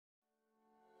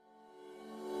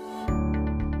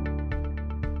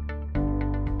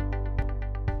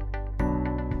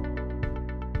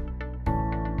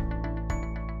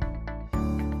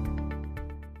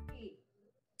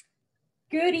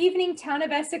Good evening, Town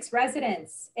of Essex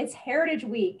residents. It's Heritage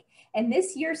Week, and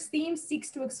this year's theme seeks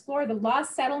to explore the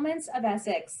lost settlements of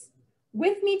Essex.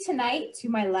 With me tonight, to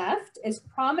my left, is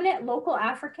prominent local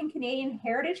African Canadian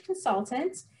heritage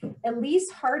consultant,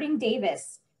 Elise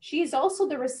Harding-Davis. She is also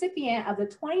the recipient of the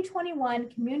 2021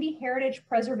 Community Heritage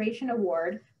Preservation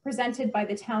Award presented by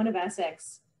the Town of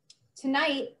Essex.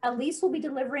 Tonight, Elise will be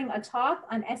delivering a talk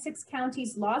on Essex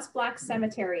County's lost Black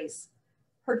cemeteries.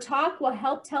 Her talk will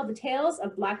help tell the tales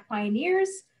of Black pioneers,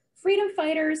 freedom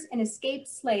fighters, and escaped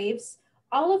slaves,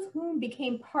 all of whom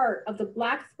became part of the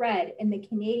Black thread in the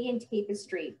Canadian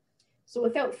tapestry. So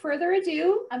without further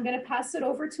ado, I'm going to pass it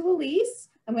over to Elise.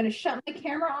 I'm going to shut my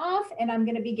camera off and I'm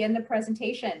going to begin the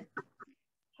presentation.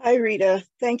 Hi, Rita.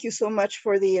 Thank you so much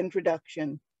for the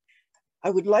introduction.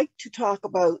 I would like to talk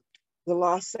about the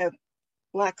lost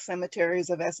Black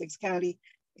cemeteries of Essex County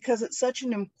because it's such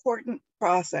an important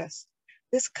process.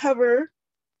 This cover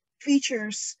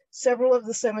features several of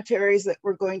the cemeteries that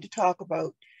we're going to talk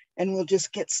about, and we'll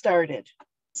just get started.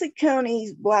 Essex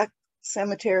County's Black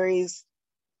cemeteries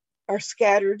are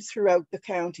scattered throughout the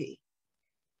county.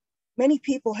 Many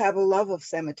people have a love of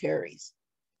cemeteries.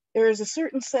 There is a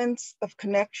certain sense of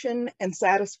connection and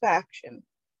satisfaction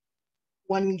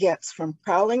one gets from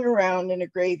prowling around in a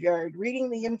graveyard, reading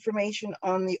the information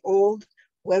on the old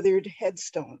weathered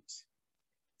headstones.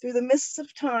 Through the mists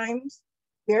of times,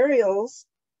 burials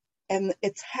and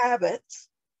its habits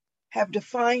have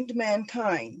defined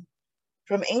mankind.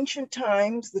 From ancient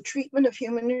times, the treatment of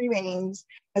human remains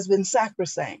has been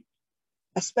sacrosanct,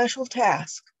 a special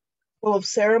task full of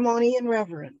ceremony and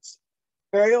reverence.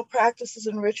 Burial practices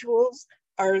and rituals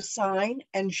are a sign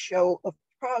and show of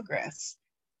progress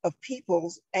of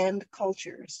peoples and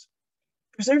cultures.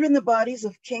 Preserving the bodies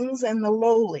of kings and the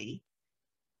lowly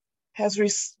has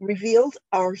revealed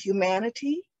our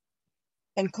humanity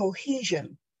and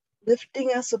cohesion,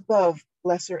 lifting us above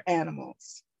lesser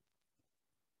animals.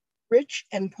 Rich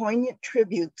and poignant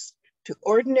tributes to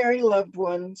ordinary loved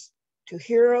ones, to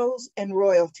heroes and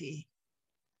royalty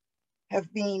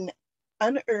have been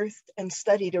unearthed and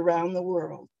studied around the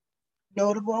world.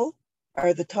 Notable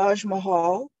are the Taj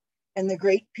Mahal and the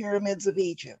Great Pyramids of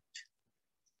Egypt.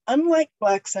 Unlike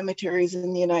Black cemeteries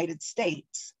in the United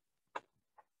States,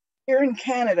 here in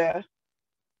Canada,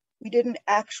 we didn't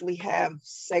actually have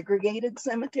segregated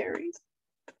cemeteries.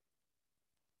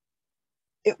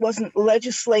 It wasn't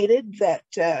legislated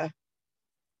that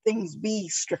things be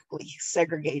strictly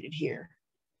segregated here.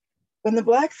 When the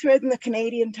Black thread in the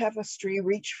Canadian tapestry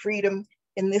reached freedom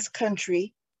in this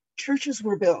country, churches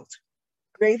were built,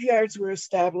 graveyards were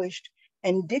established,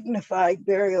 and dignified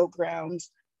burial grounds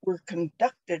were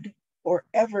conducted,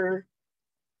 forever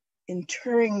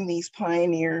interring these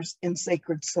pioneers in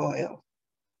sacred soil.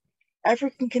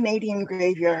 African Canadian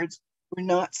graveyards were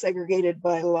not segregated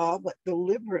by law, but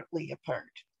deliberately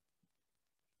apart.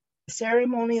 The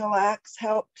ceremonial acts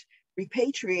helped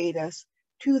repatriate us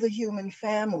to the human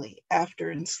family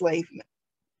after enslavement,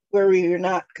 where we were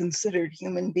not considered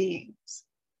human beings.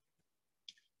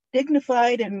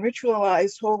 Dignified and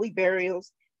ritualized holy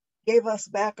burials gave us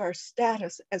back our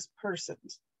status as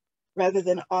persons, rather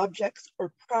than objects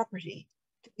or property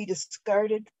to be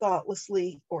discarded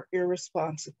thoughtlessly or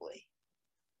irresponsibly.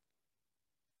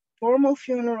 Formal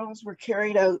funerals were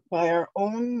carried out by our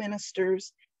own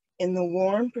ministers in the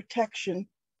warm protection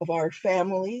of our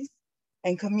families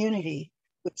and community,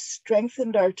 which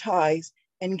strengthened our ties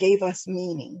and gave us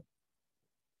meaning.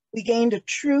 We gained a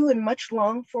true and much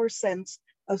longed for sense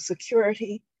of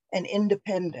security and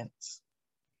independence.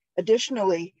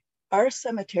 Additionally, our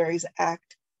cemeteries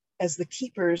act as the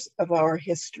keepers of our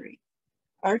history.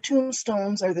 Our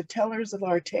tombstones are the tellers of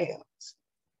our tales.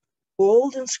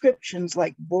 Bold inscriptions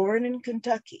like "Born in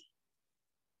Kentucky"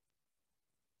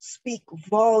 speak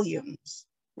volumes,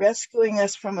 rescuing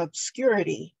us from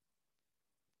obscurity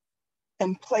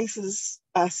and places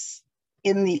us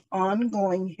in the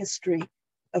ongoing history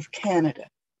of Canada.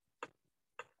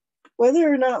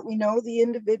 Whether or not we know the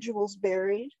individuals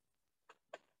buried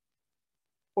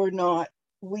or not,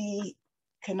 we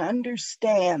can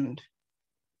understand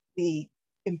the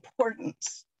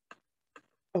importance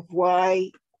of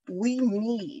why we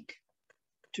need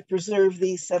to preserve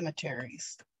these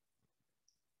cemeteries.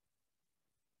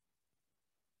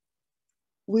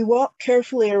 We walk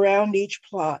carefully around each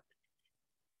plot.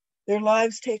 Their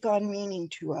lives take on meaning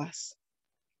to us.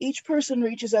 Each person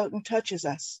reaches out and touches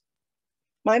us.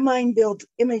 My mind builds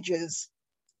images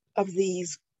of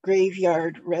these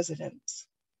graveyard residents.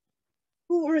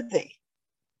 Who were they?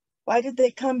 Why did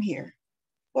they come here?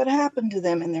 What happened to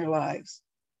them in their lives?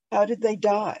 How did they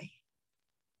die?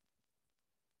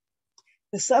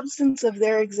 The substance of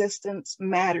their existence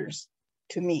matters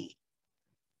to me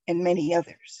and many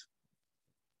others.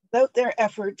 Without their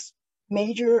efforts,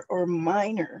 major or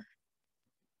minor,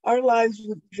 our lives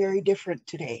would be very different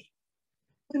today.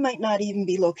 We might not even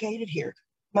be located here,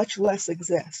 much less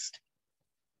exist.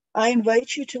 I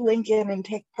invite you to link in and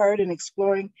take part in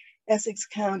exploring Essex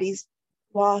County's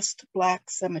lost Black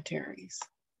cemeteries.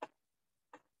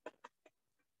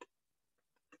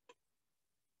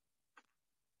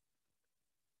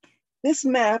 This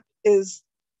map is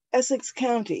Essex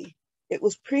County. It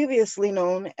was previously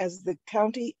known as the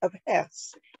County of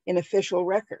Hesse in official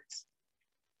records.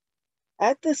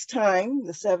 At this time,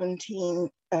 the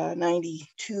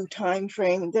 1792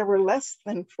 timeframe, there were less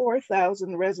than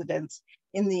 4,000 residents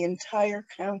in the entire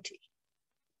county.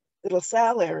 The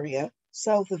LaSalle area,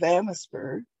 south of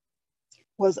Amherstburg,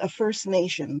 was a First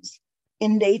Nations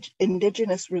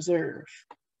indigenous reserve.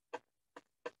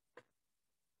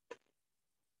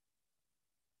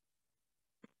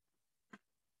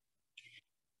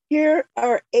 Here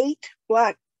are 8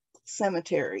 Black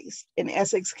cemeteries in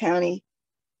Essex County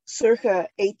circa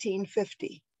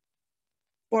 1850.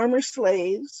 Former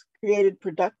slaves created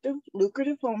productive,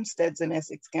 lucrative homesteads in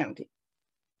Essex County.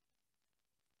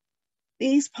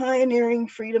 These pioneering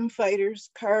freedom fighters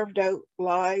carved out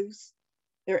lives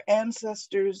their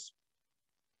ancestors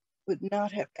would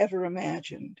not have ever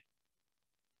imagined.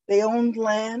 They owned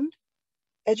land,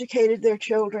 educated their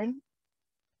children,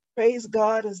 praised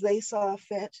God as they saw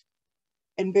fit,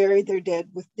 and buried their dead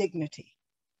with dignity.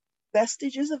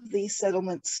 Vestiges of these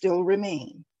settlements still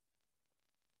remain.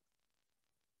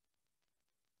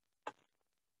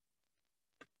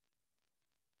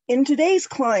 In today's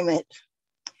climate,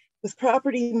 with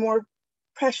property more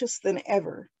precious than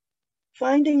ever,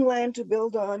 finding land to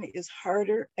build on is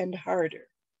harder and harder.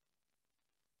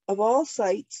 Of all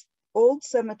sites, old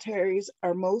cemeteries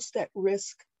are most at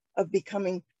risk of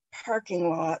becoming parking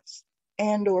lots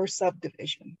and/or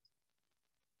subdivisions.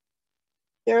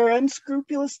 There are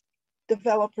unscrupulous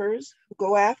developers who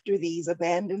go after these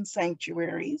abandoned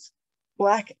sanctuaries,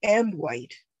 Black and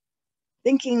white,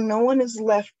 thinking no one is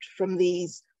left from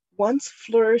these once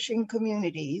flourishing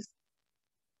communities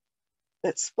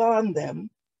that spawned them,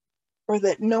 or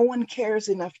that no one cares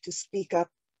enough to speak up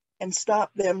and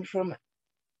stop them from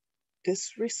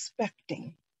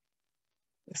disrespecting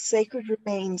the sacred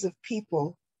remains of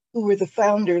people who were the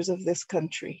founders of this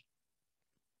country.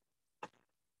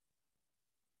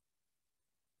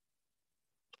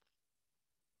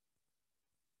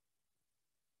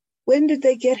 When did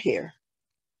they get here?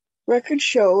 Records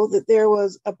show that there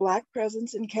was a Black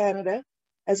presence in Canada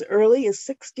as early as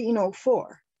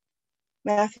 1604.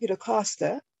 Matthew da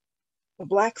Costa, a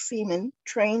Black seaman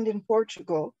trained in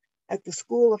Portugal at the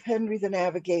school of Henry the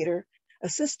Navigator,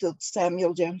 assisted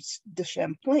Samuel de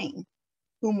Champlain,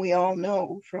 whom we all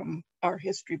know from our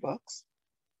history books,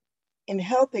 in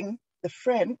helping the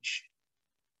French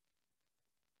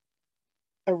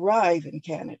arrive in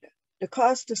Canada. Da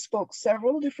Costa spoke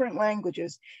several different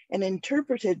languages and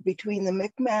interpreted between the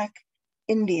Micmac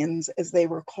Indians, as they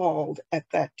were called at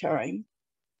that time,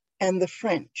 and the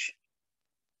French.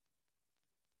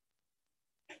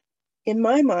 In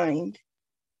my mind,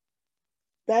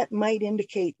 that might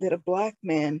indicate that a Black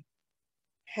man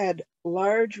had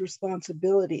large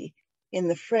responsibility in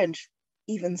the French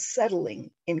even settling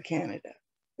in Canada.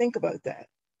 Think about that.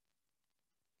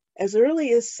 As early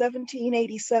as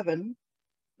 1787,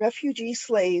 refugee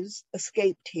slaves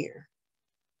escaped here.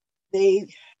 They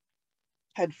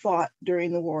had fought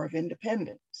during the War of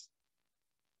Independence.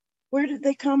 Where did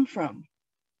they come from?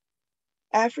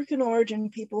 African origin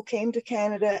people came to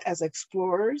Canada as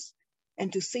explorers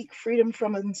and to seek freedom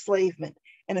from enslavement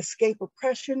and escape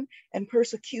oppression and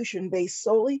persecution based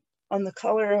solely on the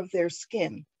color of their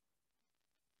skin,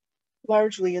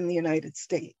 largely in the United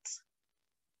States.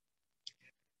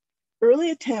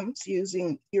 Early attempts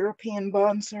using European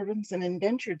bondservants and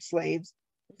indentured slaves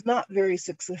was not very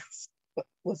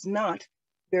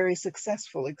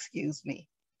successful,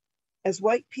 as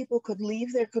white people could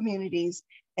leave their communities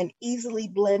and easily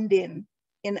blend in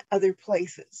other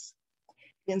places.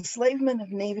 The enslavement of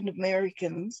Native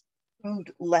Americans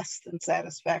proved less than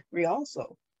satisfactory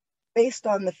also, based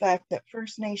on the fact that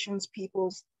First Nations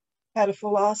peoples had a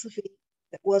philosophy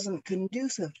that wasn't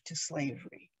conducive to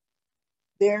slavery.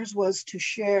 Theirs was to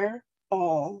share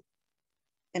all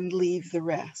and leave the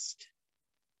rest.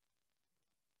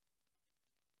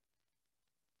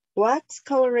 Black's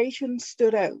coloration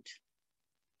stood out.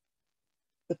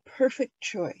 The perfect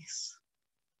choice.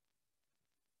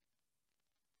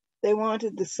 They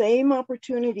wanted the same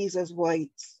opportunities as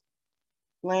whites: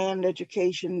 land,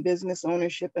 education, business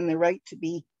ownership, and the right to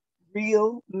be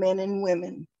real men and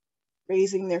women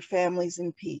raising their families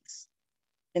in peace.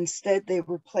 Instead, they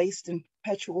were placed in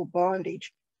perpetual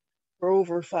bondage for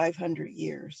over 500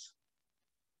 years.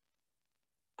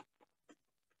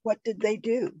 What did they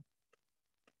do?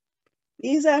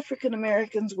 These African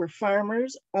Americans were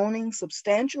farmers owning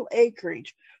substantial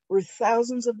acreage worth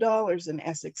thousands of dollars in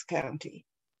Essex County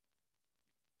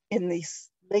in the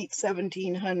late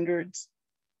 1700s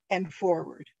and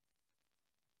forward.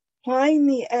 Applying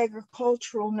the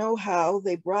agricultural know-how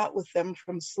they brought with them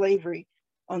from slavery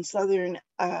on Southern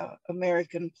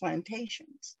American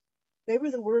plantations. They were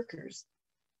the workers.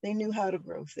 They knew how to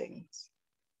grow things.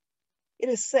 It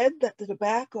is said that the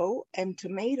tobacco and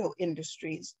tomato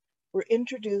industries were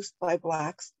introduced by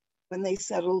Blacks when they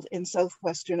settled in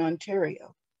southwestern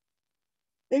Ontario.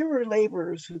 They were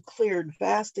laborers who cleared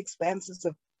vast expanses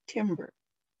of timber,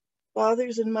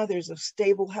 fathers and mothers of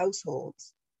stable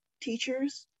households,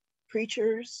 teachers,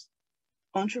 preachers,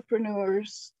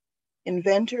 entrepreneurs,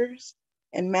 inventors,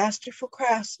 and masterful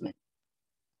craftsmen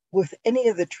with any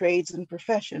of the trades and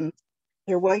professions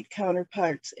their white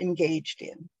counterparts engaged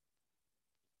in.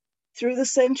 Through the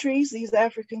centuries, these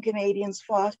African Canadians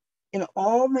fought in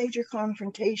all major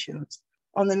confrontations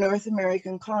on the North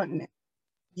American continent,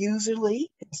 usually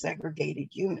in segregated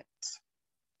units,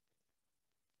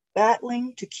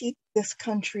 battling to keep this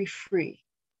country free.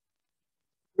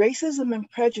 Racism and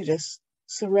prejudice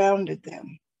surrounded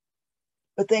them,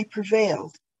 but they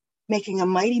prevailed, making a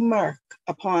mighty mark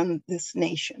upon this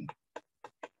nation.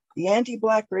 The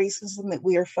anti-Black racism that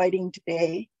we are fighting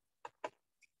today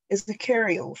is the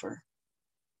carryover.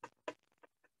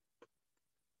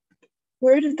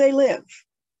 Where did they live?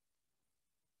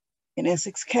 In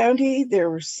Essex County, there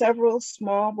were several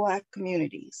small Black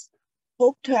communities.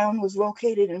 Hopetown was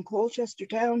located in Colchester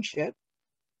Township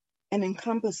and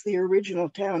encompassed the original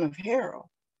town of Harrow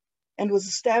and was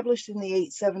established in the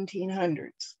late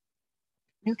 1700s.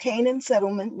 New Canaan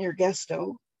settlement near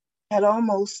Gesto had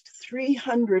almost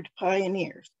 300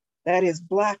 pioneers, that is,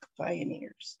 Black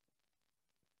pioneers.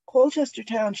 Colchester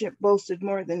Township boasted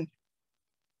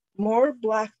more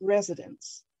Black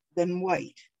residents than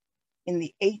white in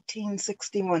the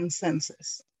 1861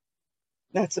 census.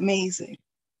 That's amazing.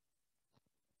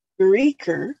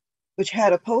 Bereker, which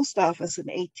had a post office in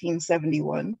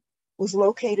 1871, was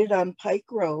located on Pike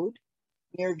Road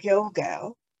near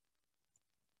Gilgal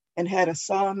and had a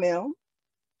sawmill.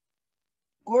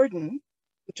 Gordon,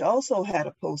 which also had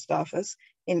a post office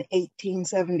in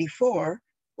 1874,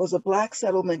 was a Black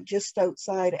settlement just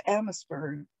outside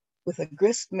Amherstburg with a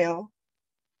grist mill,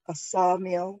 a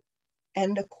sawmill,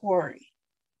 and a quarry.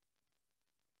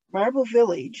 Marble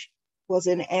Village was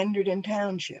in Anderton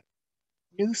Township.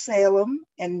 New Salem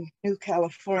and New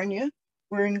California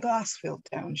were in Gosfield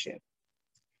Township.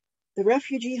 The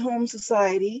Refugee Home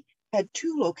Society had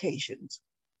two locations,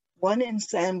 one in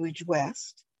Sandwich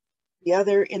West, the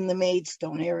other in the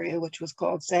Maidstone area, which was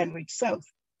called Sandwich South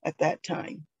at that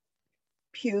time.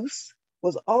 Puce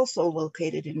was also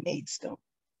located in Maidstone.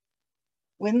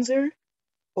 Windsor,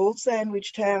 Old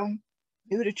Sandwich Town,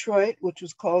 New Detroit, which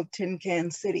was called Tin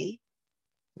Can City,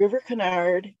 River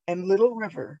Canard, and Little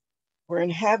River were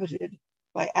inhabited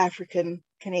by African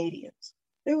Canadians.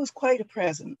 There was quite a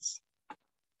presence.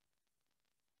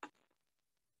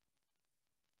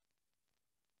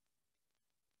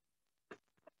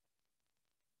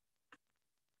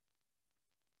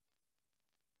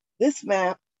 This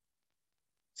map,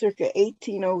 circa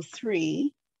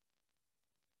 1803,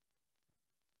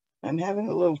 I'm having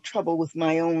a little trouble with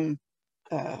my own,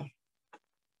 there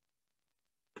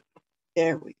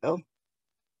we go.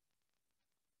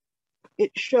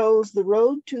 It shows the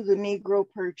road to the Negro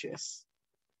Purchase.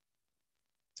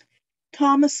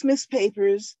 Thomas Smith's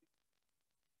papers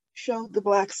showed the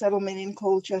Black settlement in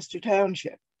Colchester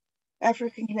Township.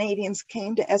 African Canadians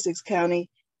came to Essex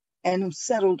County and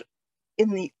settled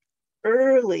in the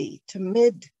early to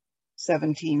mid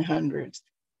 1700s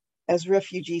as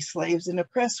refugee slaves and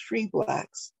oppressed free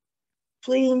Blacks,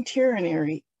 fleeing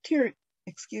tyranny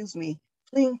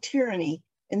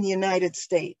in the United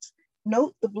States.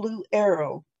 Note the blue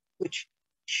arrow, which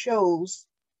shows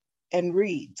and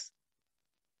reads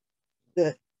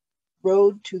the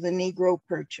road to the Negro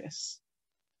Purchase.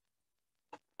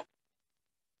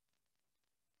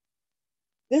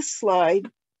 This slide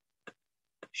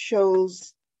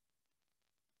shows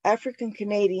African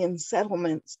Canadian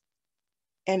settlements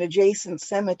and adjacent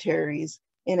cemeteries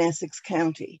in Essex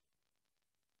County.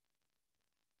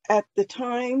 At the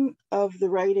time of the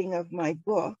writing of my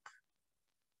book,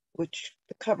 which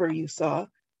the cover you saw,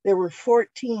 there were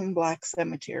 14 Black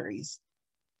cemeteries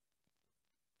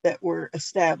that were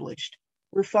established.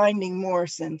 We're finding more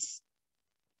since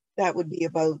that would be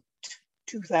about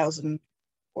 2000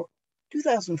 or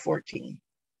 2014.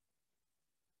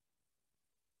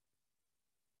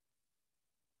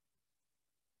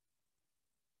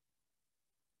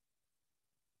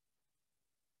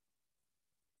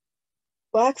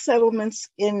 Black settlements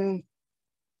in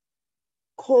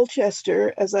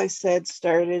Colchester, as I said,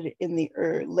 started in the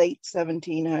late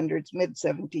 1700s, mid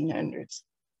 1700s.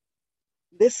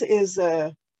 This is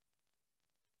a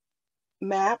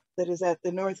map that is at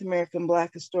the North American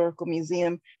Black Historical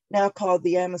Museum, now called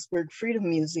the Amherstburg Freedom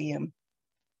Museum,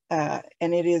 and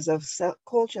it is of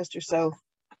Colchester South,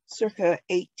 circa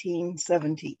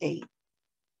 1878.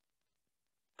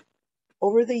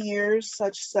 Over the years,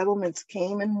 such settlements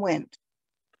came and went,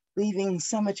 leaving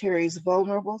cemeteries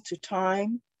vulnerable to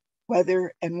time,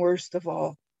 weather, and worst of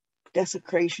all,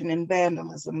 desecration and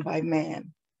vandalism by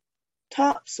man.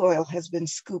 Topsoil has been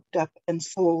scooped up and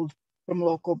sold from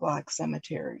local Black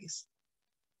cemeteries.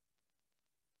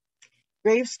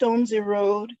 Gravestones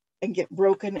erode and get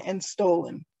broken and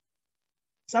stolen.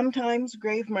 Sometimes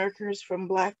grave markers from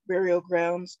Black burial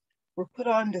grounds were put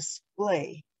on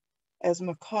display as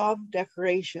macabre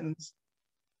decorations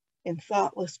in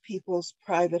thoughtless people's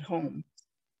private homes.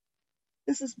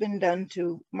 This has been done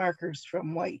to markers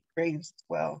from white graves as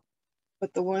well,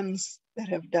 but the ones that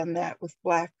have done that with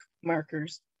Black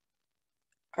markers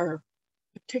are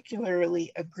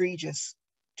particularly egregious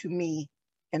to me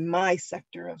and my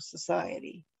sector of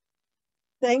society.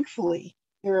 Thankfully,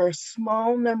 there are a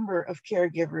small number of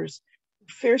caregivers who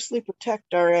fiercely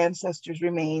protect our ancestors'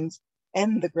 remains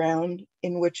and the ground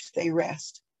in which they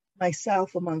rest,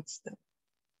 myself amongst them.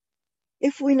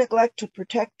 If we neglect to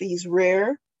protect these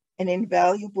rare and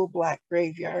invaluable Black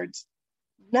graveyards,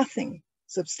 nothing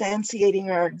substantiating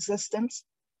our existence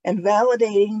and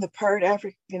validating the part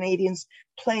African Canadians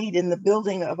played in the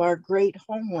building of our great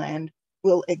homeland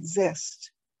will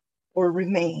exist or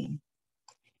remain.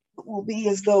 It will be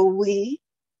as though we,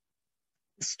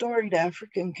 the storied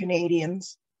African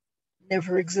Canadians,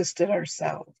 never existed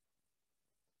ourselves.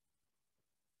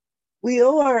 We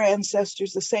owe our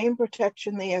ancestors the same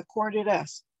protection they accorded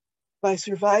us by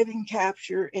surviving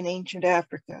capture in ancient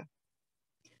Africa.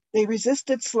 They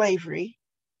resisted slavery,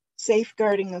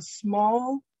 safeguarding a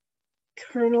small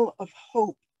kernel of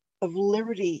hope, of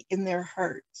liberty in their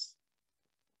hearts.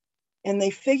 And they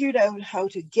figured out how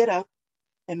to get up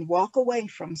and walk away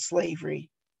from slavery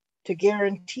to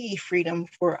guarantee freedom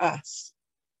for us,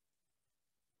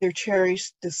 their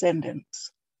cherished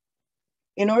descendants.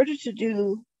 In order to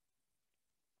do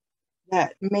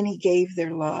that, many gave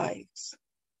their lives,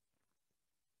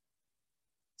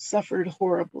 suffered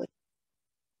horribly.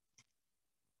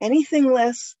 Anything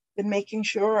less than making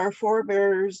sure our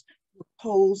forebears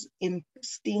repose in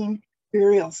pristine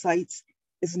burial sites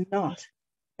is not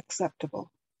acceptable.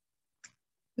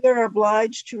 We are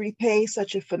obliged to repay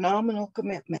such a phenomenal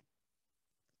commitment.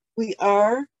 We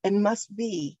are and must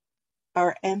be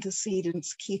our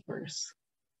antecedents' keepers.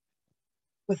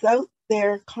 Without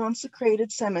their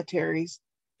consecrated cemeteries,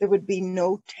 there would be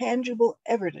no tangible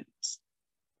evidence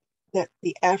that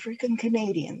the African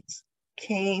Canadians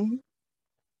came,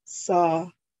 saw,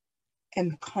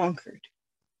 and conquered,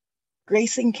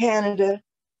 gracing Canada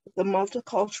with a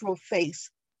multicultural face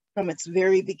from its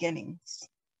very beginnings.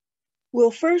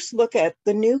 We'll first look at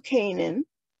the New Canaan,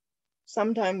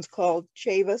 sometimes called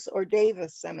Chavis or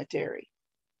Davis Cemetery,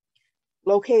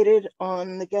 located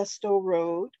on the Gesto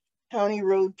Road, County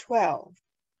Road 12.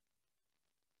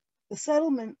 The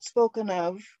settlement spoken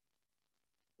of,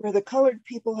 where the colored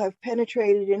people have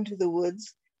penetrated into the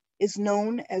woods, is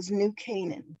known as New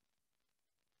Canaan.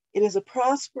 It is a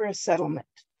prosperous settlement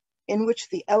in which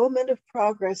the element of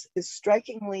progress is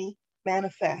strikingly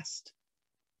manifest.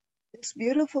 This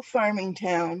beautiful farming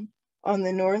town on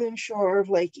the northern shore of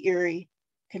Lake Erie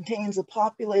contains a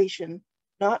population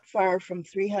not far from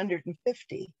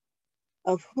 350,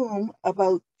 of whom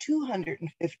about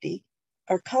 250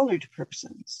 are colored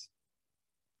persons.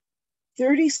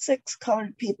 36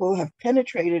 colored people have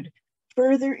penetrated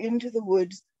further into the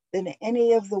woods than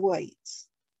any of the whites.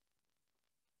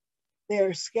 They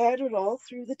are scattered all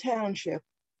through the township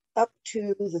up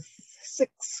to the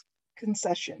 6th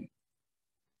concession.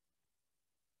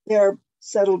 They are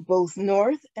settled both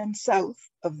north and south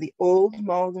of the old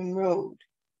Malden Road.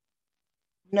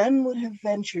 None would have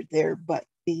ventured there but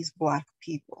these Black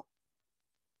people.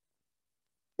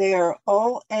 They are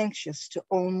all anxious to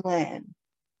own land.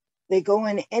 They go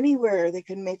in anywhere they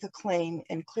can make a claim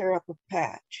and clear up a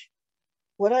patch.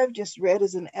 What I've just read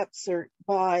is an excerpt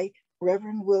by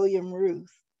Reverend William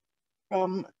Ruth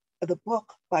from the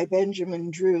book by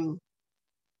Benjamin Drew,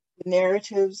 the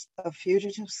narratives of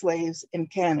fugitive slaves in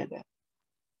Canada.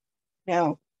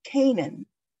 Now, Canaan,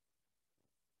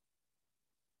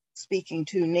 speaking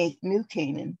to New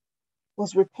Canaan,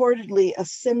 was reportedly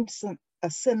a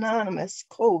synonymous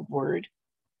code word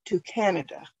to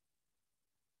Canada.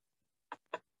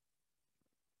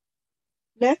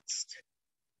 Next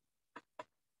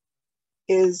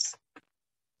is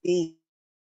the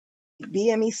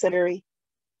BME Cemetery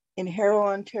in Harrow,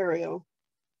 Ontario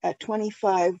at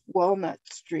 25 Walnut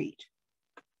Street.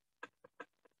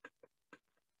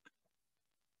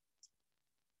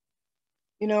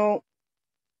 You know,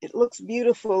 it looks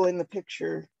beautiful in the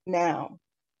picture now.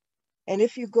 And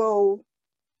if you go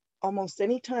almost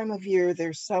any time of year,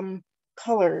 there's some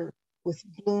color with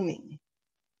blooming.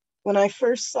 When I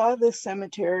first saw this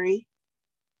cemetery,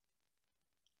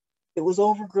 it was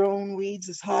overgrown, weeds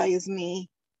as high as me,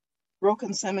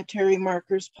 broken cemetery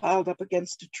markers piled up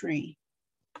against a tree.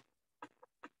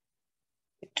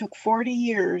 It took 40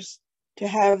 years to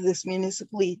have this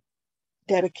municipally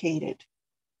dedicated.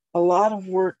 A lot of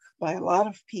work by a lot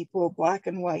of people, Black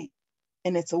and white,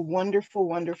 and it's a wonderful,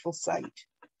 wonderful site.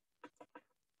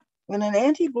 When an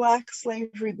anti-Black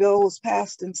slavery bill was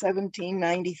passed in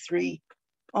 1793,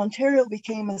 Ontario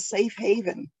became a safe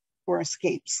haven for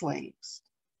escaped slaves.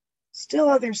 Still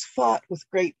others fought with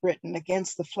Great Britain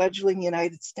against the fledgling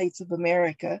United States of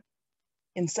America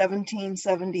in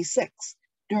 1776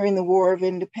 during the War of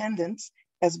Independence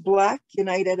as Black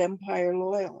United Empire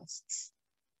loyalists.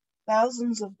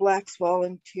 Thousands of Blacks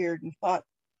volunteered and fought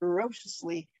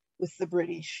ferociously with the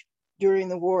British during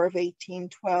the War of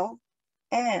 1812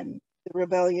 and the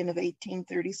Rebellion of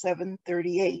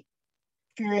 1837-38,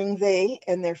 fearing they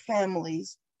and their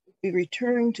families would be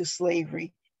returned to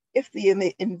slavery if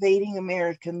the invading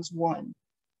Americans won.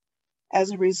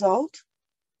 As a result,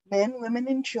 men, women,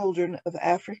 and children of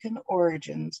African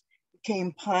origins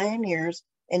became pioneers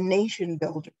and nation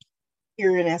builders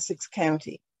here in Essex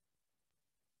County.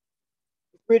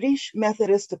 The British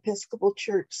Methodist Episcopal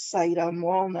Church site on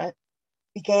Walnut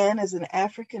began as an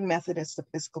African Methodist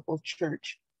Episcopal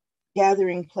Church,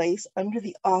 gathering place under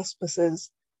the auspices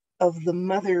of the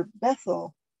Mother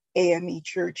Bethel AME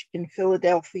Church in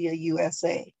Philadelphia,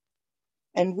 USA.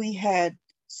 And we had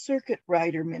circuit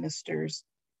rider ministers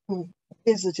who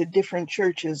visited different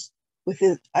churches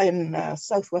in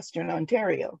southwestern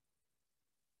Ontario.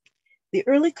 The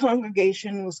early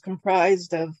congregation was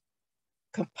comprised of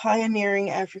pioneering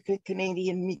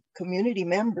African-Canadian community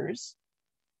members,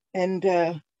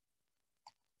 and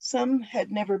some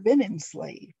had never been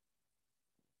enslaved.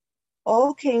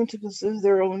 All came to pursue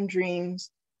their own dreams,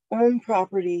 own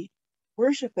property,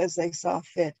 worship as they saw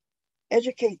fit,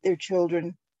 educate their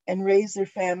children, and raise their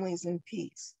families in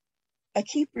peace. I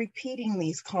keep repeating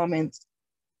these comments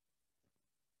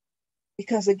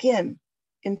because, again,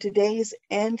 in today's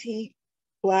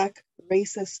anti-Black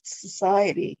racist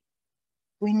society,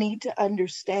 we need to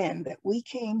understand that we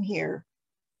came here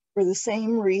for the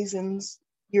same reasons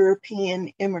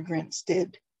European immigrants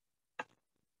did.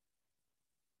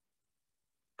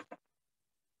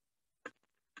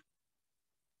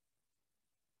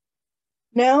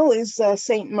 Now is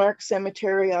St. Mark's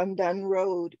Cemetery on Dunn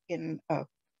Road in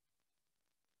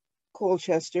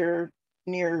Colchester,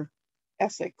 near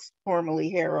Essex, formerly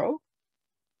Harrow.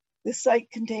 This site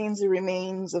contains the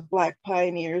remains of Black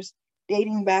pioneers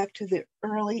dating back to the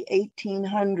early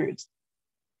 1800s.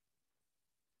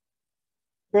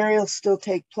 Burials still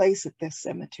take place at this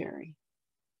cemetery.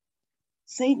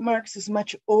 St. Mark's is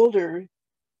much older,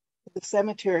 the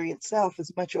cemetery itself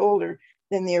is much older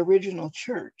than the original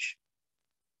church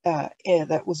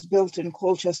that was built in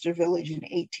Colchester Village in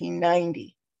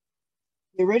 1890.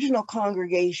 The original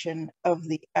congregation of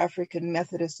the African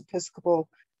Methodist Episcopal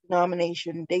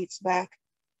denomination dates back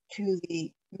to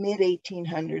the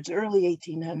mid-1800s, early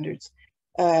 1800s.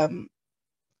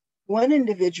 One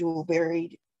individual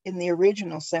buried in the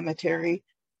original cemetery,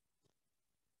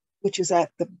 which is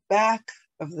at the back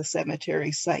of the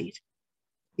cemetery site,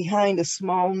 behind a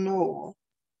small knoll,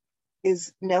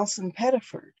 is Nelson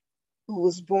Pettiford, who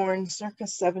was born circa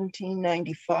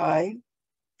 1795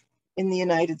 in the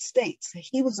United States.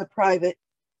 He was a private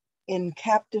in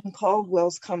Captain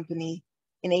Caldwell's company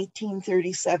in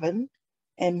 1837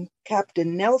 and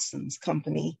Captain Nelson's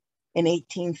company in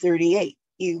 1838.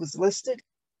 He was listed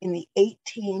in the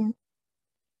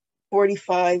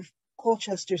 1845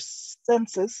 Colchester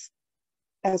census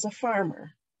as a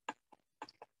farmer.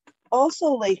 Also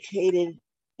located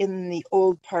in the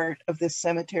old part of this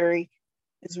cemetery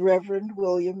is Reverend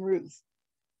William Ruth,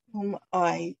 whom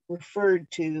I referred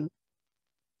to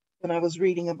when I was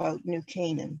reading about New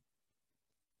Canaan.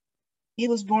 He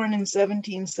was born in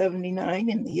 1779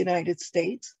 in the United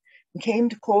States and came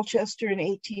to Colchester in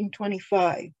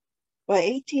 1825. By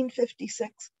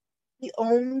 1856, he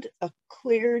owned a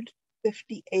cleared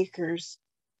 50 acres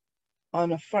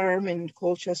on a farm in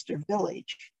Colchester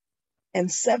Village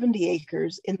and 70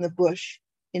 acres in the bush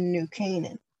in New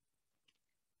Canaan.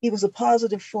 He was a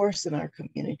positive force in our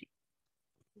community.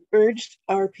 He urged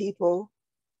our people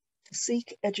to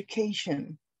seek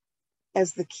education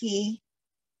as the key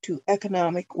to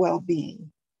economic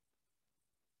well-being.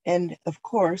 And of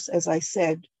course, as I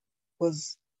said,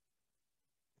 was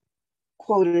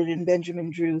quoted in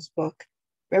Benjamin Drew's book,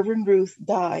 Reverend Ruth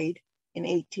died in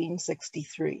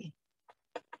 1863.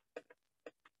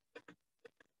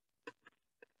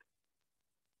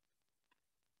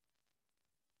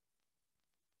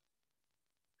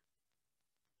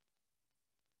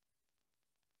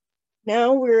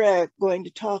 Now we're going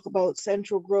to talk about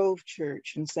Central Grove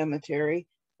Church and Cemetery,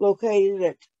 located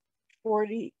at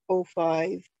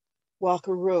 4005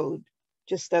 Walker Road,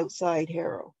 just outside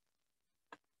Harrow.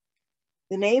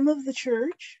 The name of the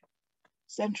church,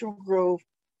 Central Grove,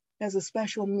 has a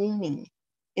special meaning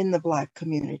in the Black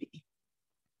community.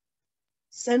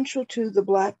 Central to the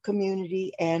Black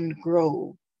community and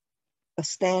grove, a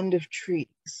stand of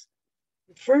trees.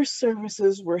 The first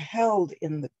services were held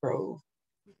in the grove.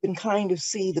 You can kind of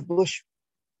see the bush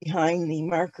behind the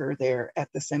marker there at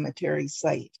the cemetery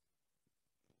site.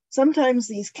 Sometimes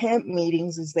these camp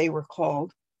meetings, as they were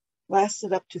called,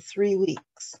 lasted up to 3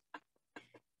 weeks.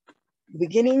 The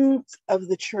beginning of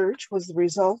the church was the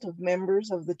result of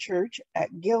members of the church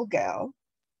at Gilgal,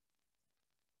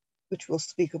 which we'll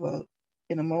speak about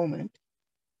in a moment,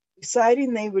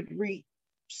 deciding they would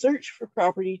search for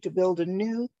property to build a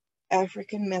new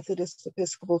African Methodist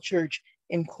Episcopal Church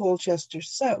in Colchester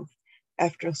South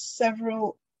after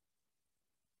several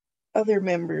other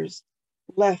members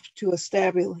left to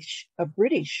establish a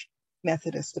British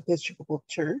Methodist Episcopal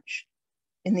Church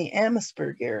in the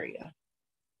Amherstburg area.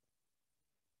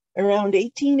 Around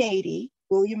 1880,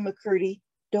 William McCurdy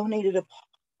donated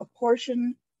a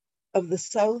portion of the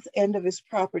south end of his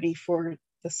property for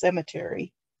the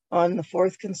cemetery on the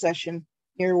 4th concession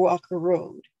near Walker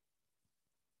Road.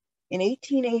 In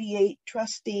 1888,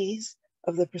 trustees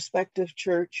of the prospective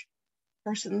church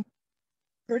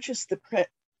purchased the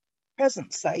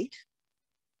present site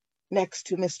next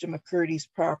to Mr. McCurdy's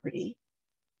property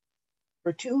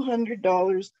for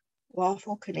 $200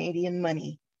 lawful Canadian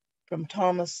money from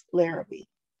Thomas Larrabee.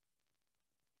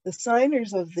 The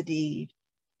signers of the deed,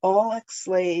 all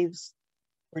ex-slaves,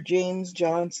 were James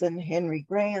Johnson, Henry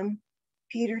Graham,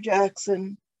 Peter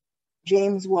Jackson,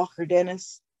 James Walker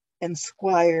Dennis, and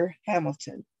Squire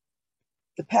Hamilton.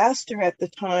 The pastor at the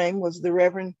time was the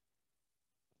Reverend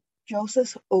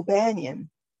Joseph O'Banion,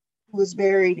 who was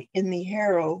buried in the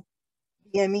Harrow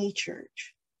BME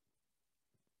Church.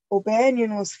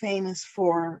 O'Banion was famous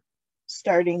for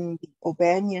starting the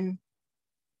O'Banion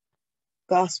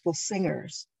Gospel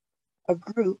Singers, a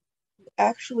group who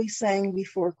actually sang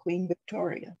before Queen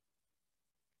Victoria.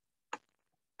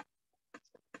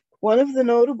 One of the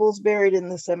notables buried in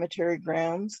the cemetery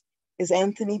grounds is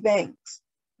Anthony Banks,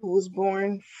 who was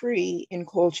born free in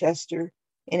Colchester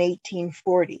in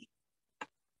 1840.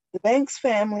 The Banks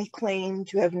family claimed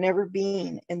to have never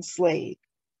been enslaved,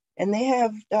 and they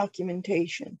have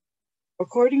documentation.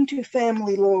 According to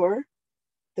family lore,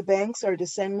 the Banks are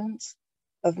descendants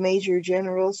of Major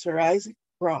General Sir Isaac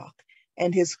Brock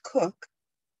and his cook,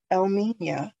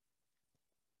 Elmina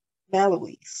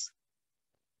Maloise,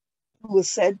 who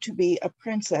was said to be a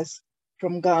princess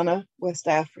from Ghana, West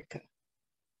Africa.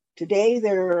 Today,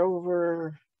 there are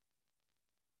over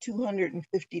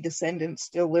 250 descendants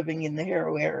still living in the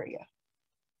Harrow area.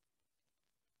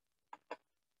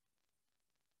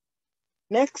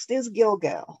 Next is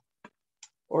Gilgal,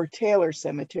 or Taylor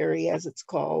Cemetery as it's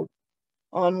called,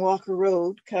 on Walker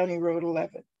Road, County Road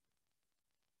 11.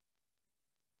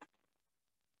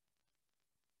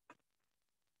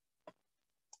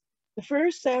 The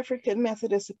first African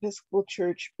Methodist Episcopal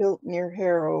Church built near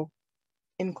Harrow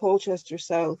in Colchester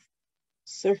South,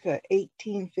 circa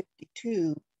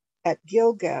 1852, at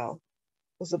Gilgal,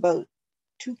 was about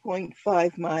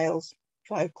 2.5 miles,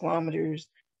 5 kilometers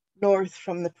north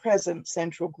from the present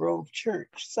Central Grove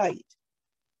Church site.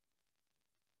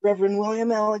 Reverend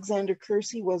William Alexander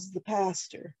Kersey was the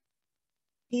pastor.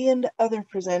 He and other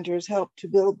presenters helped to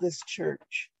build this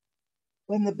church.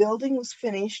 When the building was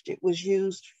finished, it was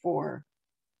used for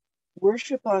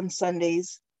worship on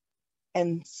Sundays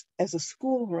and as a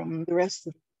schoolroom the rest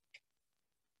of the week.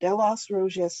 Delos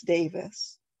Roges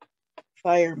Davis,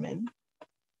 fireman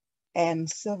and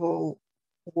Civil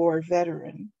War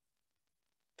veteran,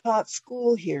 taught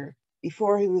school here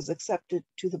before he was accepted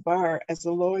to the bar as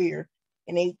a lawyer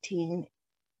in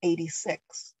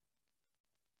 1886.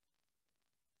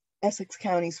 Essex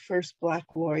County's first Black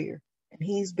lawyer, and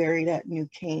he's buried at New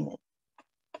Canaan.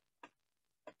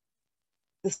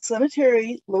 The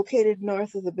cemetery, located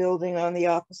north of the building on the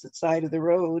opposite side of the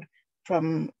road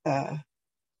from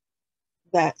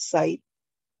that site,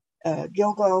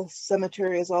 Gilgal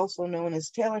Cemetery is also known as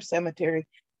Taylor Cemetery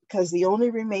because the only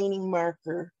remaining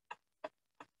marker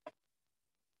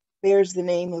bears the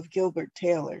name of Gilbert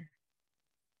Taylor.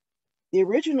 The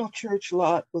original church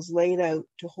lot was laid out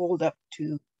to hold up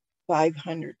to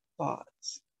 500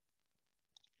 plots.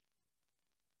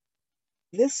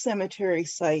 This cemetery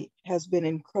site has been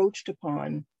encroached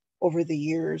upon over the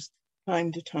years,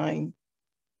 time to time,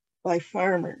 by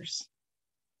farmers,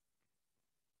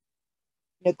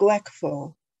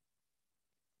 neglectful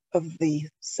of the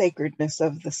sacredness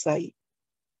of the site.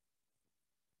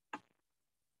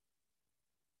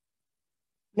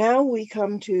 Now we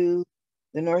come to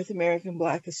the North American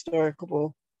Black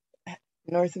Historical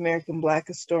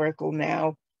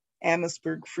now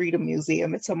Amherstburg Freedom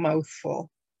Museum. It's a mouthful.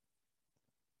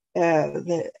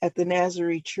 At the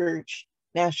Nazarene Church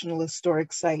National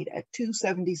Historic Site at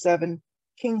 277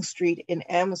 King Street in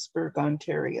Amherstburg,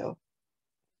 Ontario.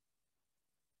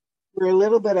 We're a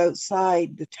little bit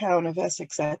outside the town of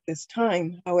Essex at this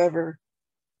time. However,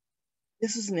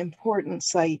 this is an important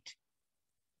site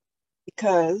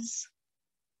because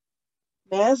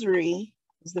Nazarene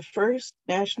is the first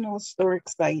National Historic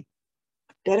Site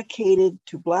dedicated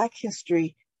to Black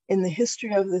history in the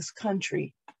history of this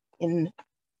country in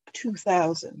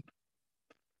 2000.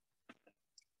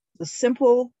 The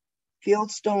simple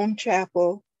fieldstone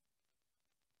chapel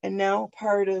and now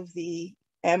part of the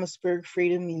Amherstburg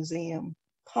Freedom Museum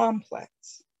complex.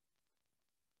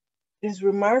 It is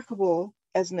remarkable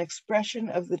as an expression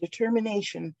of the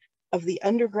determination of the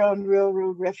Underground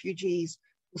Railroad refugees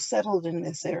who settled in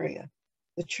this area.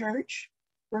 The church,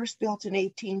 first built in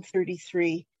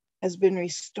 1833, has been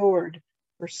restored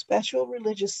for special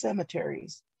religious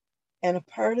cemeteries and a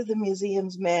part of the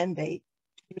museum's mandate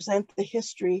to present the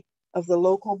history of the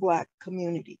local Black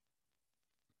community.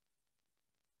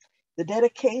 The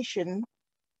dedication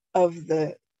of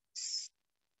the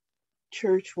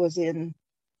church was in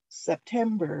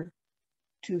September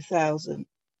 2000.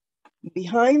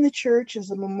 Behind the church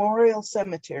is a memorial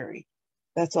cemetery.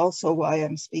 That's also why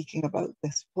I'm speaking about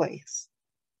this place.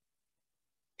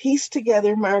 Pieced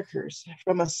together markers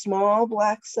from a small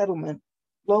Black settlement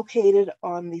located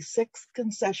on the 6th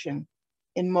concession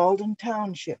in Malden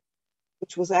Township,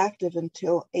 which was active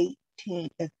until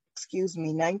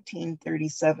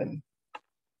 1937.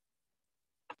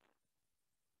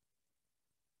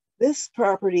 This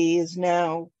property is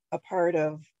now a part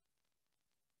of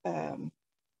a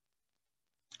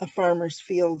farmer's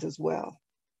field as well.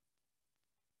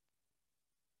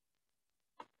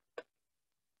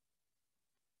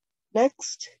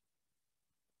 Next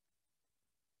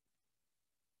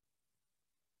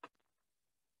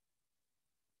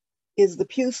is the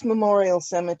Puce Memorial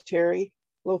Cemetery,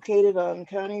 located on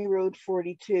County Road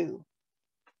 42.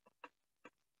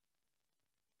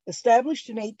 Established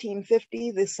in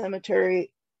 1850, this cemetery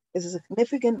is a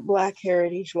significant Black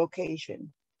heritage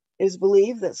location. It is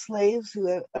believed that slaves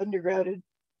who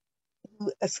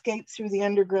escaped through the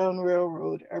Underground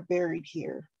Railroad are buried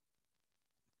here.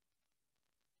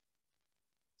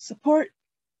 Support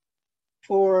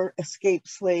for escaped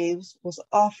slaves was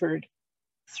offered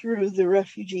through the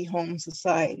Refugee Home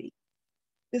Society.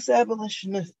 This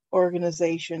abolitionist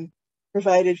organization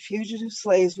provided fugitive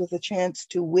slaves with a chance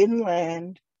to win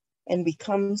land and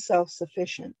become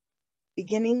self-sufficient.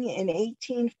 Beginning in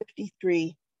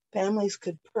 1853, families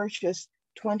could purchase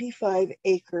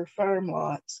 25-acre farm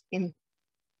lots in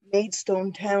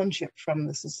Maidstone Township from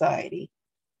the society,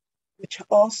 which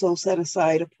also set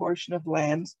aside a portion of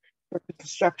lands for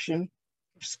construction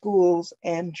of schools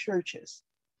and churches.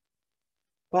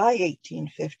 By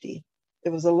 1850,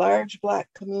 there was a large Black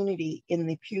community in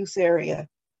the Puce area,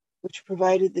 which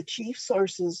provided the chief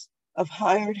sources of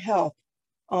hired help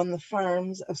on the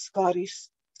farms of Scottish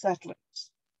settlers.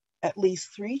 At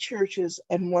least 3 churches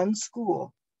and 1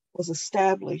 school was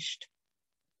established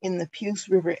in the Puce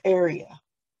River area.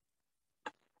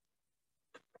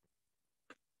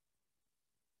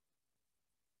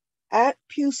 At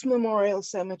Puce Memorial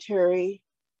Cemetery,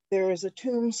 there is a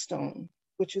tombstone,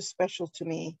 which is special to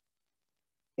me.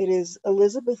 It is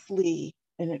Elizabeth Lee,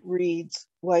 and it reads,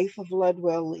 wife of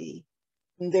Ludwell Lee,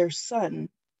 and their son,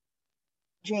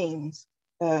 James.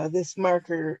 This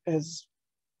marker is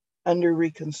under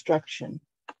reconstruction.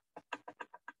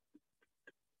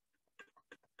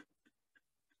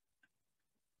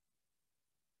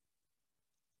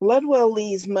 Bloodwell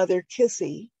Lee's mother,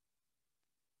 Kissy,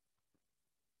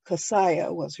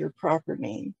 Keziah was her proper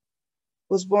name,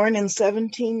 was born in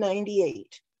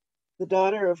 1798, the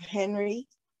daughter of Henry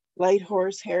Light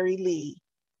Horse Harry Lee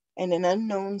and an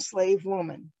unknown slave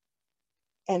woman,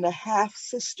 and a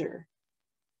half-sister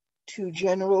to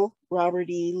General Robert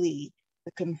E. Lee,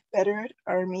 the Confederate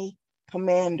Army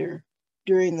commander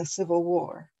during the Civil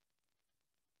War.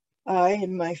 I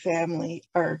and my family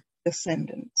are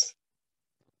descendants.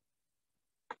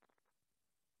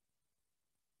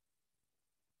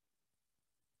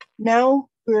 Now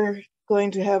we're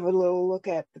going to have a little look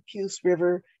at the Puce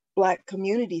River Black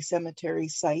Community Cemetery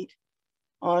site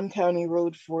on County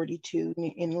Road 42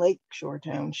 in Lakeshore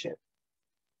Township.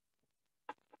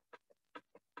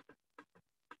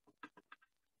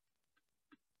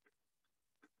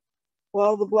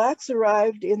 While the Blacks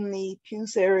arrived in the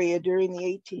Puce area during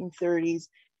the 1830s,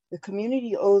 the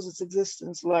community owes its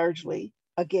existence largely,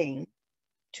 again,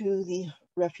 to the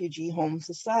Refugee Home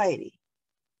Society.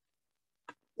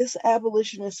 This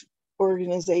abolitionist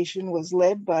organization was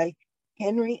led by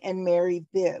Henry and Mary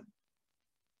Bibb.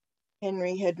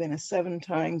 Henry had been a 7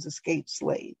 times escaped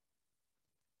slave,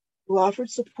 who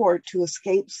offered support to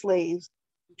escaped slaves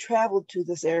who traveled to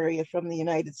this area from the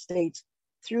United States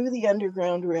through the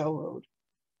Underground Railroad,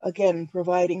 again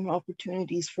providing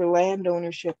opportunities for land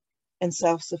ownership and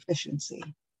self-sufficiency.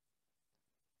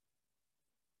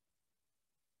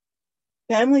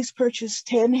 Families purchased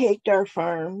 10-hectare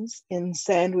farms in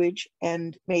Sandwich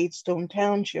and Maidstone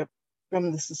Township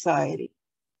from the society.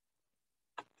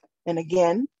 And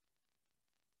again,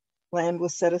 land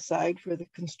was set aside for the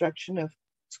construction of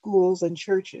schools and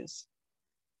churches.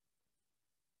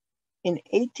 In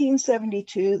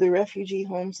 1872, the Refugee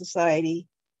Home Society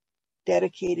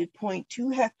dedicated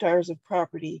 0.2 hectares of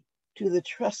property to the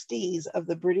trustees of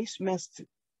the British Methodist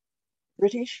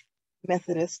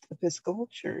Episcopal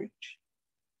Church,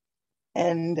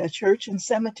 and a church and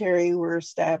cemetery were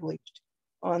established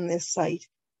on this site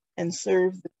and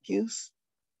served the Puce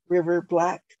River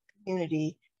Black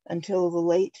community until the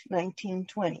late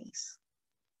 1920s.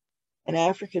 An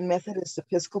African Methodist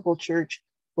Episcopal Church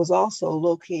was also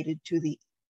located to the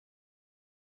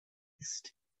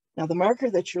east. Now, the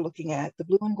marker that you're looking at, the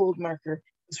blue and gold marker,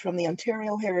 is from the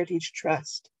Ontario Heritage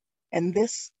Trust, and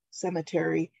this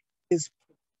cemetery is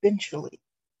provincially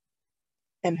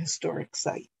an historic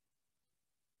site.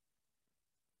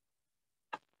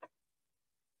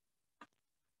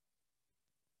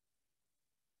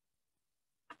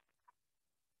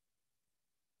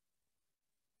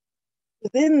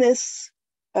 Within this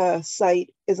site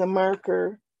is a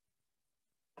marker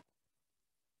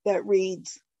that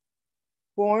reads,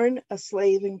 "Born a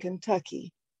slave in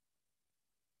Kentucky,"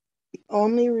 the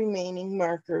only remaining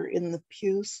marker in the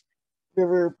Puce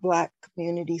River Black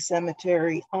Community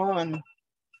Cemetery on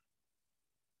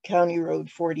County Road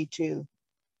 42.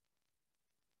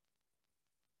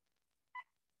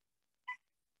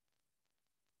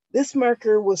 This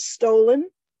marker was stolen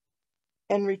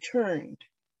and returned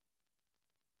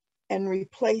and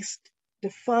replaced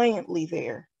defiantly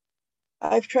there.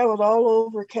 I've traveled all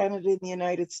over Canada and the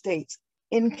United States.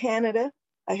 In Canada,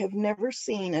 I have never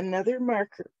seen another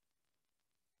marker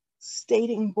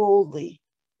stating boldly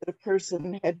that a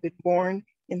person had been born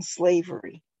in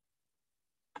slavery.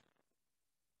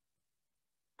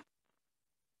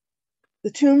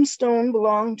 The tombstone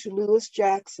belonged to Lewis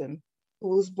Jackson,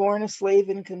 who was born a slave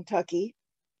in Kentucky,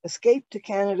 escaped to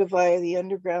Canada via the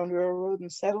Underground Railroad,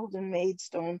 and settled in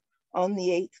Maidstone on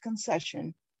the 8th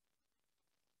concession.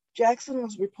 Jackson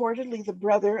was reportedly the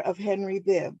brother of Henry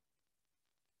Bibb,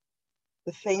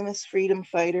 the famous freedom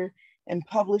fighter and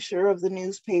publisher of the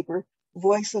newspaper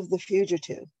Voice of the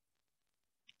Fugitive.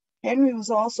 Henry was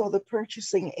also the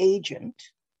purchasing agent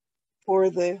for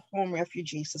the Home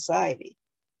Refugee Society.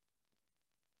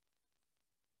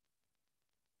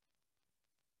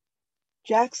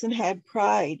 Jackson had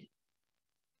pride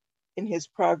in his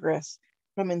progress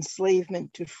from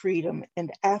enslavement to freedom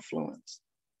and affluence.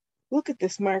 Look at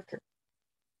this marker.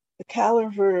 The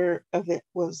caliber of it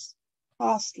was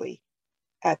costly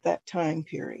at that time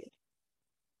period.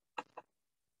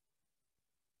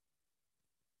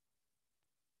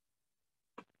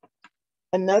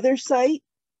 Another site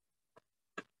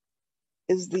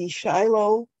is the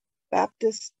Shiloh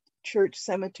Baptist Church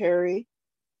Cemetery,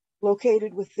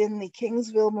 located within the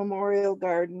Kingsville Memorial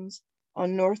Gardens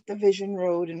on North Division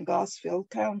Road in Gosfield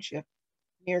Township,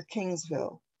 near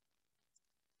Kingsville.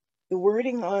 The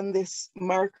wording on this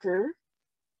marker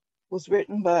was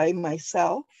written by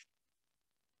myself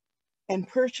and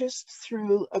purchased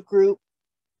through a group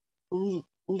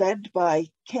led by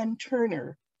Ken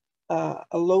Turner, a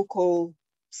local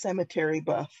cemetery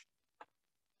buff.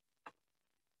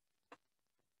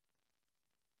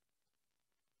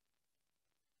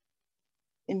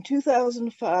 In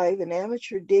 2005, an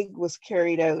amateur dig was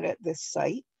carried out at this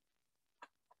site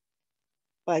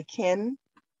by Ken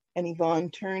and Yvonne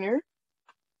Turner,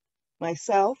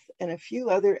 myself, and a few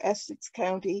other Essex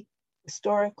County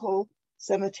Historical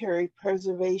Cemetery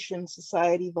Preservation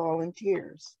Society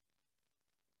volunteers.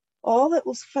 All that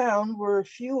was found were a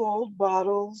few old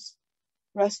bottles,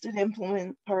 rusted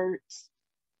implement parts,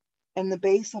 and the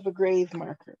base of a grave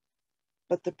marker,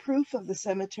 but the proof of the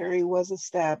cemetery was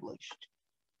established.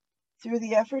 Through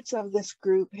the efforts of this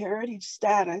group, heritage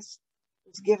status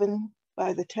was given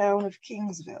by the town of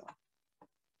Kingsville.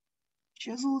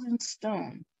 Chiseled in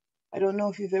stone. I don't know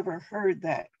if you've ever heard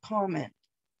that comment.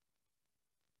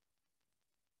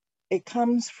 It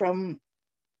comes from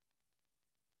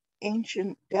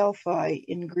ancient Delphi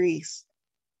in Greece,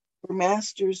 where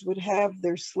masters would have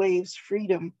their slaves'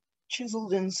 freedom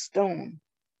chiseled in stone.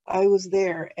 I was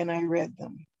there and I read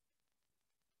them.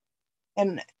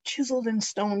 And chiseled in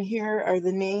stone here are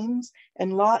the names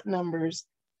and lot numbers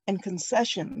and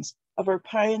concessions of our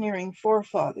pioneering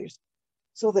forefathers,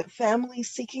 so that families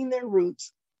seeking their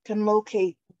roots can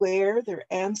locate where their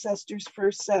ancestors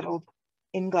first settled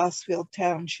in Gosfield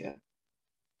Township.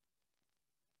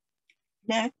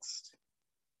 Next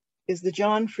is the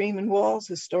John Freeman Walls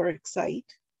Historic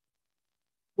Site,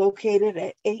 located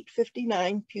at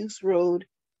 859 Puce Road,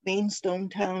 Maidstone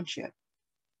Township.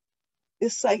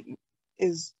 This site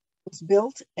was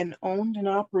built and owned and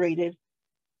operated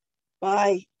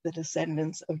by the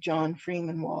descendants of John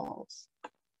Freeman Walls.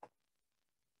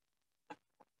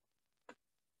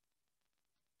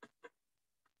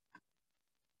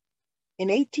 In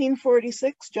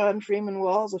 1846, John Freeman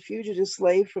Walls, a fugitive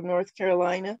slave from North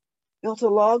Carolina, built a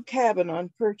log cabin on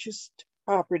purchased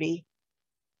property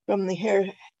from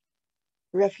the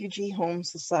Refugee Home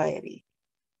Society.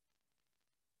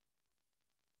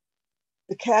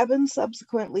 The cabin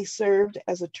subsequently served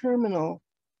as a terminal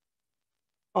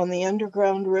on the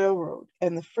Underground Railroad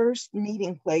and the first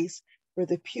meeting place for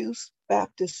the Puce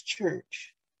Baptist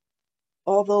Church.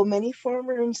 Although many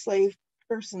former enslaved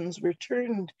persons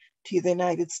returned to the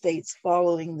United States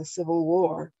following the Civil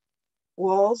War,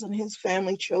 Walls and his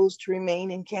family chose to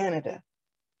remain in Canada.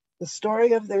 The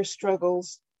story of their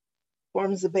struggles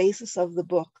forms the basis of the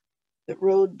book, The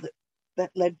Road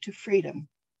That Led to Freedom,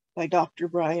 by Dr.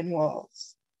 Brian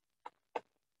Walls.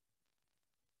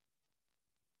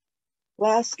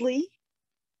 Lastly,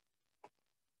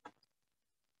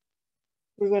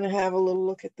 we're going to have a little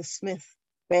look at the Smith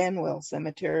Banwell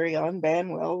Cemetery on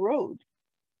Banwell Road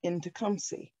in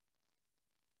Tecumseh.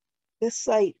 This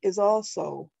site is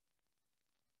also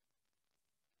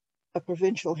a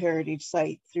provincial heritage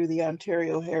site through the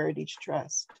Ontario Heritage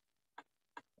Trust.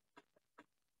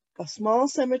 A small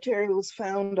cemetery was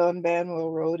found on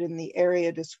Banwell Road in the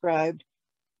area described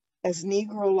as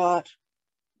Negro Lot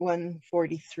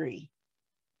 143.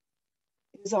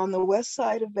 It is on the west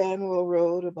side of Banwell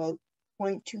Road, about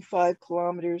 0.25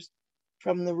 kilometers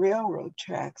from the railroad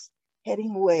tracks,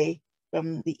 heading away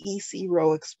from the EC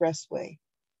Row Expressway.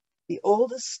 The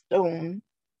oldest stone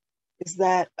is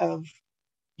that of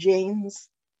James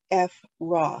F.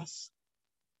 Ross,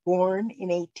 born in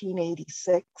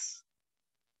 1866,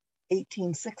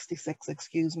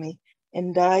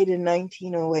 and died in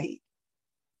 1908.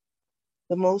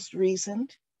 The most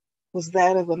recent was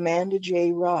that of Amanda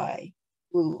J. Rye,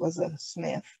 who was a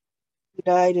Smith, who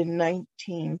died in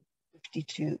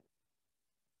 1952.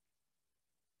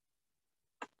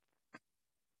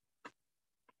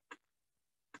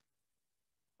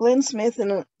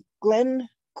 Glenn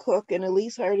Cook and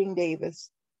Elise Harding-Davis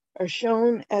are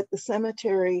shown at the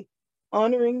cemetery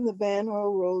honoring the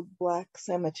Banwell Road Black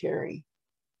Cemetery.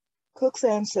 Cook's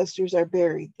ancestors are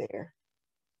buried there.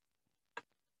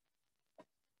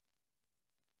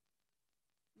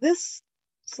 This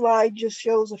slide just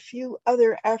shows a few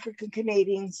other African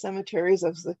Canadian cemeteries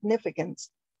of significance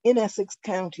in Essex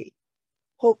County.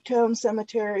 Hopetown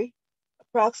Cemetery,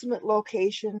 approximate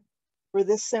location for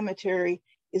this cemetery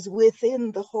is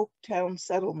within the Hopetown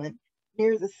settlement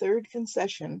near the 3rd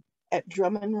concession at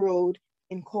Drummond Road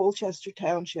in Colchester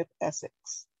Township,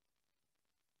 Essex.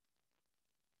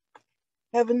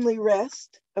 Heavenly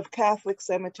Rest of Catholic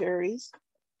Cemeteries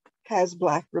has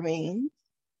Black remains.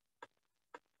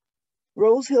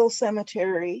 Rose Hill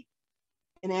Cemetery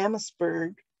in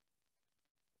Amherstburg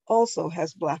also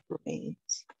has Black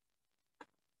remains.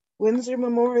 Windsor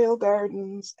Memorial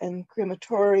Gardens and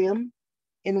Crematorium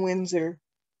in Windsor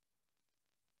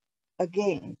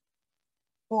again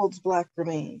holds Black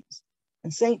remains.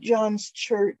 And St. John's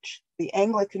Church, the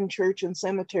Anglican Church and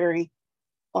Cemetery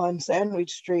on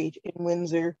Sandwich Street in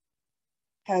Windsor,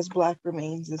 has Black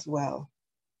remains as well.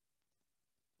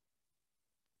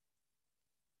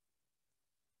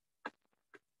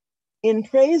 In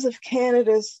praise of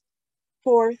Canada's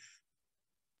fourth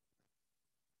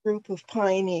group of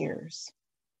pioneers,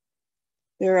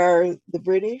 there are the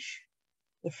British,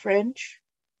 the French,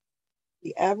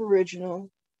 the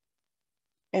Aboriginal,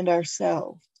 and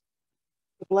ourselves,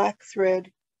 the Black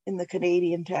thread in the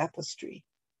Canadian tapestry.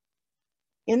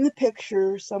 In the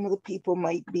picture, some of the people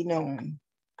might be known.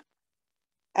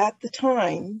 At the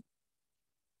time,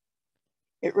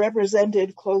 it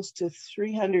represented close to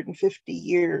 350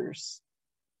 years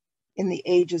in the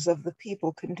ages of the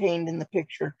people contained in the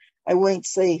picture. I won't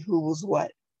say who was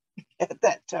what at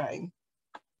that time.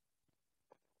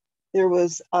 There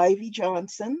was Ivy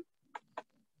Johnson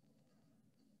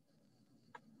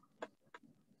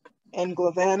and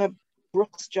Glavana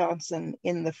Brooks Johnson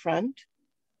in the front,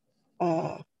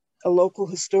 a local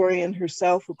historian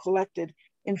herself who collected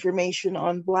information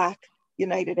on Black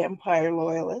United Empire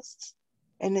loyalists.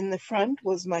 And in the front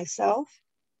was myself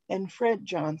and Fred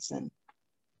Johnson,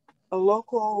 a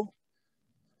local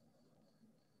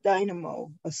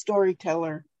dynamo, a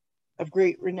storyteller of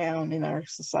great renown in our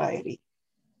society.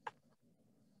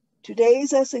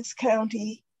 Today's Essex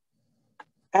County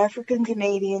African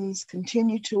Canadians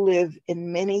continue to live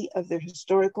in many of their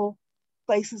historical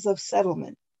places of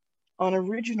settlement on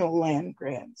original land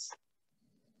grants.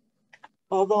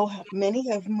 Although many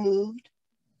have moved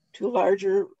to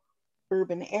larger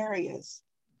urban areas,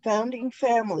 founding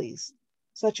families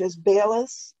such as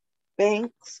Bayless,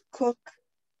 Banks, Cook,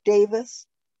 Davis,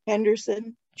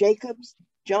 Henderson, Jacobs,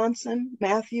 Johnson,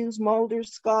 Matthews, Mulder,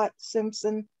 Scott,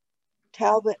 Simpson,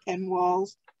 Talbot, and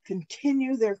Walls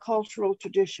continue their cultural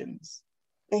traditions.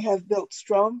 They have built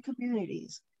strong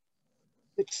communities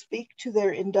which speak to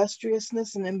their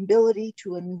industriousness and ability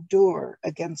to endure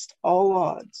against all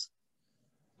odds.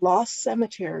 Lost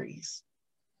cemeteries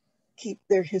keep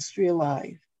their history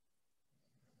alive.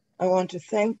 I want to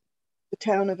thank the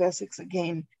town of Essex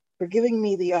again for giving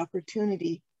me the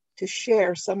opportunity to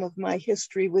share some of my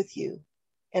history with you.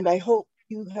 And I hope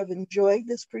you have enjoyed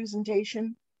this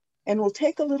presentation and will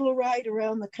take a little ride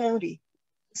around the county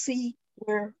to see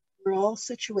where we're all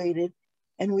situated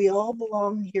and we all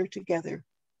belong here together,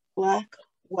 Black,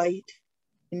 white,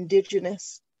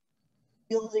 Indigenous,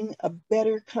 building a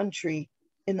better country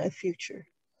in the future.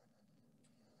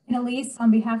 And Elise, on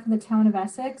behalf of the town of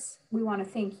Essex, we want to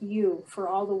thank you for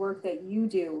all the work that you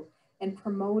do in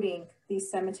promoting these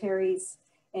cemeteries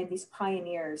and these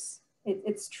pioneers.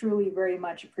 It's truly very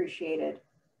much appreciated.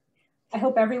 I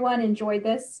hope everyone enjoyed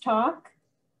this talk.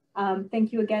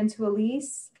 Thank you again to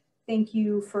Elise. Thank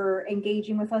you for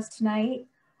engaging with us tonight.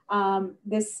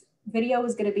 This video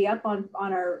is going to be up on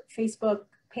our Facebook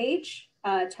page,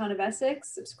 Town of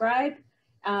Essex. Subscribe.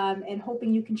 And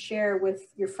hoping you can share with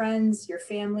your friends, your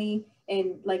family,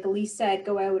 and like Elise said,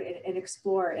 go out and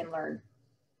explore and learn.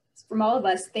 From all of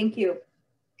us, thank you.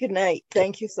 Good night.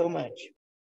 Thank you so much.